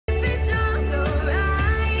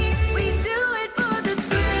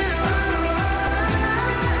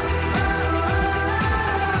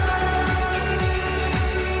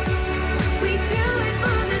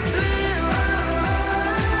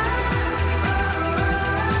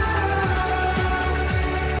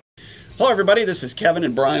Hello everybody, this is Kevin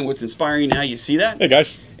and Brian with Inspiring Now You See That. Hey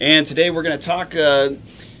guys. And today we're going to talk a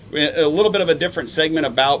little bit of a different segment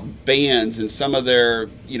about bands and some of their,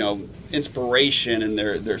 inspiration and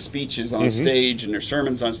their speeches on stage and their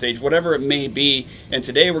sermons on stage, whatever it may be. And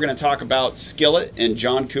today we're going to talk about Skillet and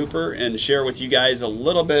John Cooper and share with you guys a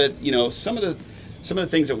little bit, some of the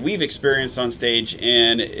things that we've experienced on stage,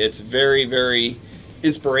 and it's very, very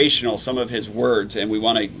inspirational, some of his words, and we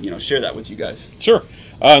want to share that with you guys. Sure.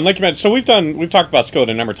 And like you mentioned, so we've talked about Skillet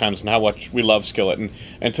a number of times and how much we love Skillet,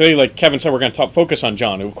 and today, like Kevin said, we're going to focus on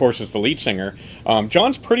John, who of course is the lead singer.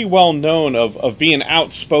 John's pretty well known of being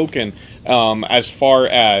outspoken as far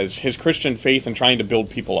as his Christian faith and trying to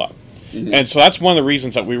build people up, and so that's one of the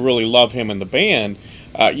reasons that we really love him in the band.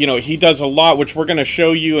 He does a lot, which we're going to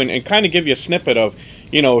show you and kind of give you a snippet of.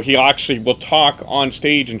 He actually will talk on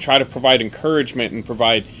stage and try to provide encouragement and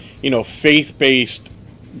provide, faith-based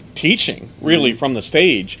teaching, really, from the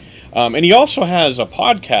stage. And he also has a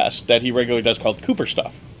podcast that he regularly does called Cooper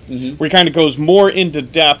Stuff, where he kind of goes more into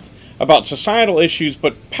depth about societal issues,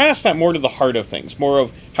 but past that, more to the heart of things, more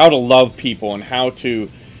of how to love people and how to,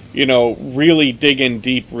 really dig in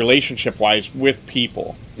deep relationship-wise with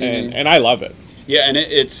people. And I love it. Yeah, and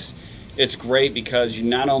it's great because you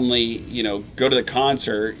not only, go to the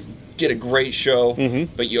concert, get a great show,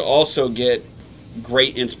 but you also get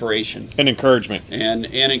great inspiration. And encouragement. And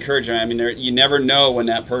encouragement. I mean, you never know when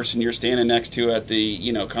that person you're standing next to at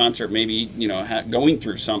the, concert maybe, going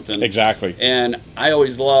through something. Exactly. And I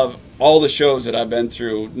always love all the shows that I've been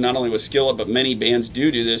through, not only with Skillet, but many bands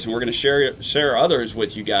do this, and we're going to share others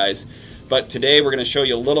with you guys. But today we're going to show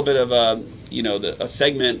you a little bit of a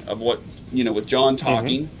segment of what, with John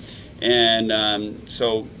talking. And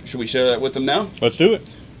so should we share that with them now? Let's do it.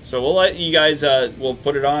 So we'll let you guys, we'll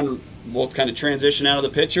put it on, we'll kind of transition out of the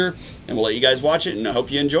picture, and we'll let you guys watch it, and I hope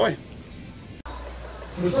you enjoy.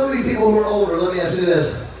 For some of you people who are older, let me ask you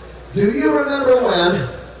this. Do you remember when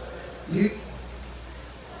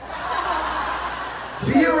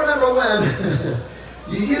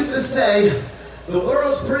you used to say, the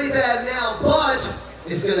world's pretty bad now, but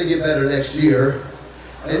it's going to get better next year?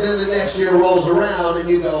 And then the next year rolls around and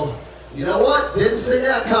you go, you know what, didn't see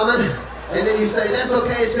that coming. And then you say, that's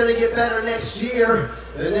okay, it's going to get better next year.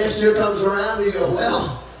 And the next year comes around and you go,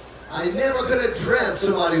 well, I never could have dreamt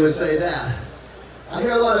somebody would say that. I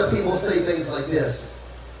hear a lot of people say things like this.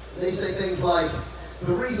 They say things like,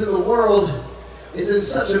 the reason the world is in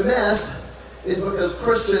such a mess is because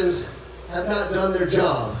Christians have not done their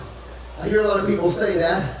job. I hear a lot of people say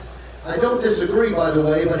that. I don't disagree, by the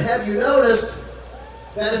way, but have you noticed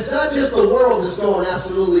that it's not just the world that's going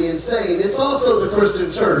absolutely insane, it's also the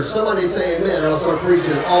Christian church? Somebody say amen, and I'll start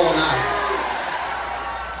preaching all night.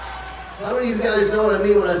 How many of you guys know what I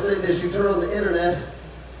mean when I say this? You turn on the internet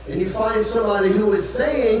and you find somebody who is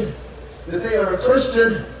saying that they are a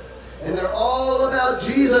Christian and they're all about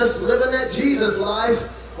Jesus, living that Jesus life,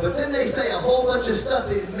 but then they say a whole bunch of stuff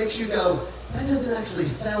that makes you go, that doesn't actually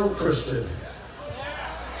sound Christian.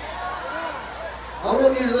 I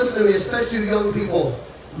want you to listen to me, especially you young people.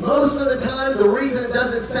 Most of the time, the reason it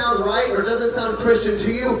doesn't sound right or doesn't sound Christian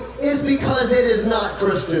to you is because it is not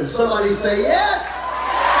Christian. Somebody say yes!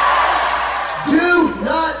 Do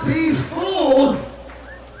not be fooled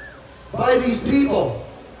by these people.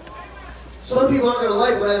 Some people aren't going to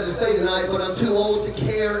like what I have to say tonight, but I'm too old to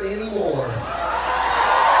care anymore.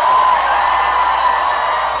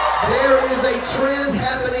 There is a trend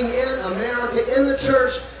happening in America, in the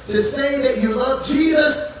church, to say that you love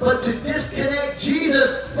Jesus, but to disconnect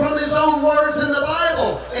Jesus from his own words in the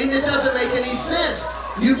Bible. And it doesn't make any sense.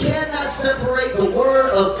 You cannot separate the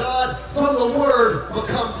Word of God from the Word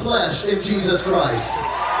become flesh in Jesus Christ.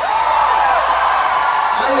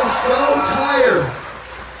 I am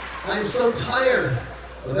so tired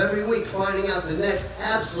of every week finding out the next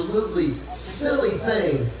absolutely silly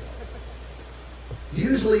thing.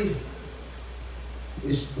 Usually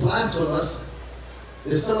it's blasphemous.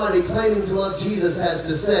 Is somebody claiming to love Jesus has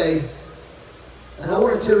to say. And I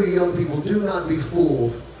want to tell you young people, do not be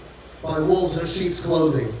fooled by wolves in sheep's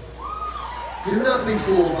clothing. Do not be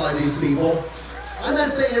fooled by these people. I'm not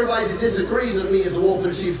saying everybody that disagrees with me is a wolf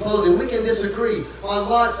in sheep's clothing. We can disagree on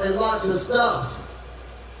lots and lots of stuff.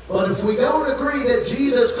 But if we don't agree that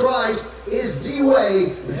Jesus Christ is the way,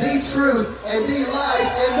 the truth, and the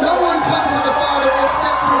life, and no one comes to the Father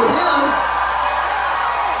except through him.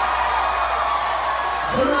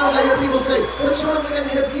 Sometimes I hear people say, but John, we're going to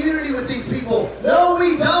have unity with these people. No,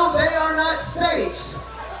 we don't. They are not saints.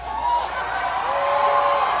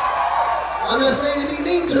 I'm not saying to be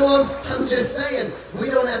mean to them. I'm just saying we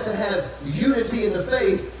don't have to have unity in the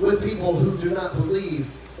faith with people who do not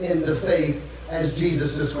believe in the faith as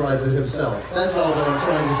Jesus describes it himself. That's all that I'm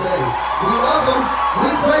trying to say. We love them. We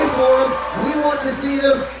pray for them. We want to see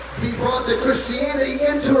them be brought to Christianity,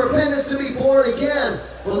 into repentance, to be born again.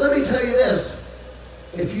 But let me tell you this.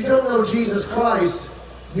 If you don't know Jesus Christ,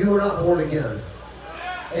 you are not born again.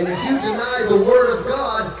 And if you deny the Word of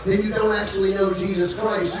God, then you don't actually know Jesus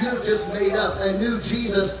Christ. You've just made up a new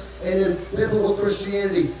Jesus, and in biblical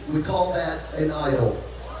Christianity, we call that an idol.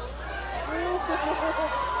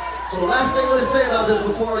 So last thing I want to say about this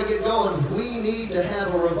before I get going, we need to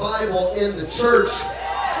have a revival in the church.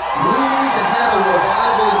 We need to have a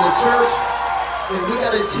revival in the church, and we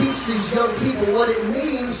got to teach these young people what it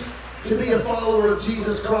means to be a follower of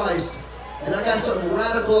Jesus Christ. And I got something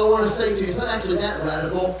radical I want to say to you. It's not actually that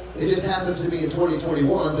radical. It just happens to be in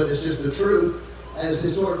 2021, but it's just the truth, as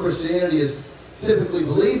historic Christianity has typically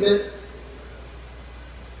believed it.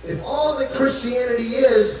 If all that Christianity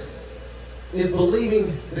is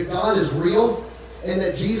believing that God is real and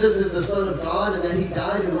that Jesus is the Son of God and that he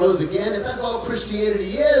died and rose again, if that's all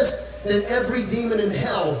Christianity is, then every demon in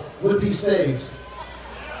hell would be saved.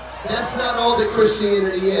 That's not all that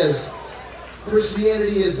Christianity is.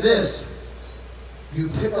 Christianity is this. You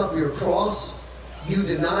pick up your cross, you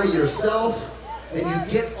deny yourself, and you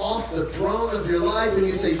get off the throne of your life and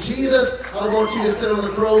you say, Jesus, I want you to sit on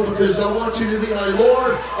the throne because I want you to be my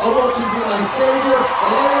Lord. I want you to be my Savior.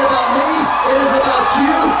 It ain't about me. It is about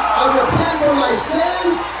you. I repent for my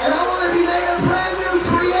sins and I want to be made a brand new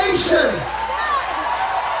creation.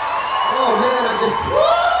 Oh man,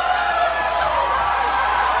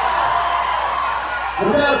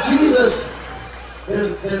 without Jesus,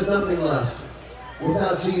 there's nothing left.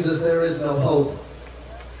 Without Jesus, there is no hope.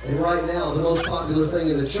 And right now, the most popular thing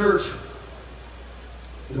in the church,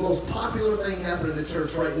 the most popular thing happening in the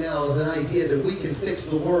church right now is an idea that we can fix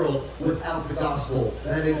the world without the gospel.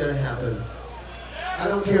 That ain't going to happen. I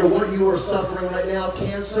don't care what you are suffering right now,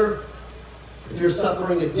 cancer, if you're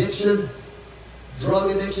suffering addiction,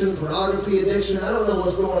 drug addiction, pornography addiction, I don't know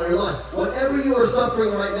what's going on in your life. Whatever you are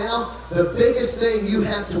suffering right now, the biggest thing you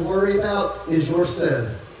have to worry about is your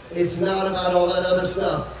sin. It's not about all that other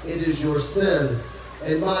stuff. It is your sin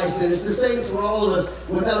and my sin. It's the same for all of us.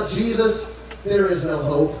 Without Jesus, there is no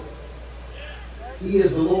hope. He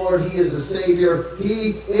is the Lord. He is the Savior.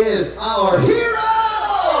 He is our hero!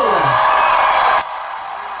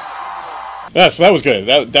 Yeah, so that was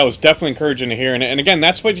good. That was definitely encouraging to hear. And again,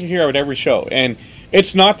 that's what you hear at every show. And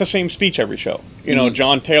it's not the same speech every show. You know,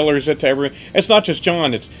 John tailors it to everyone. It's not just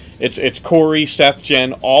John. It's Korey, Seth,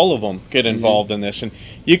 Jen. All of them get involved in this, and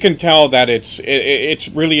you can tell that it's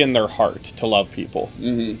really in their heart to love people.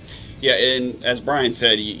 Yeah, and as Brian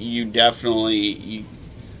said, you definitely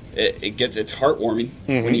it's heartwarming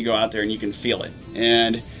when you go out there and you can feel it,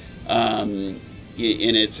 and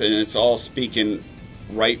it's all speaking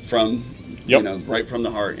right from right from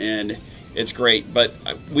the heart, and it's great. But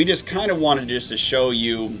we just kind of wanted just to show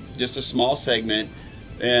you just a small segment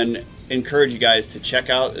and encourage you guys to check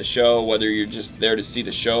out the show, whether you're just there to see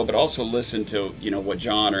the show, but also listen to what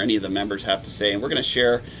John or any of the members have to say. And we're going to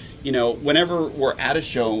share, whenever we're at a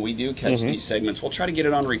show and we do catch these segments, we'll try to get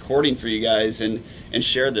it on recording for you guys and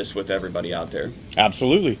share this with everybody out there.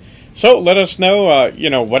 Absolutely. So let us know,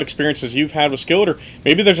 what experiences you've had with Skillet, or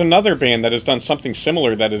maybe there's another band that has done something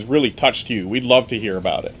similar that has really touched you. We'd love to hear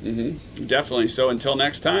about it. Definitely. So until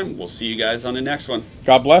next time, we'll see you guys on the next one.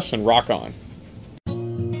 God bless and rock on.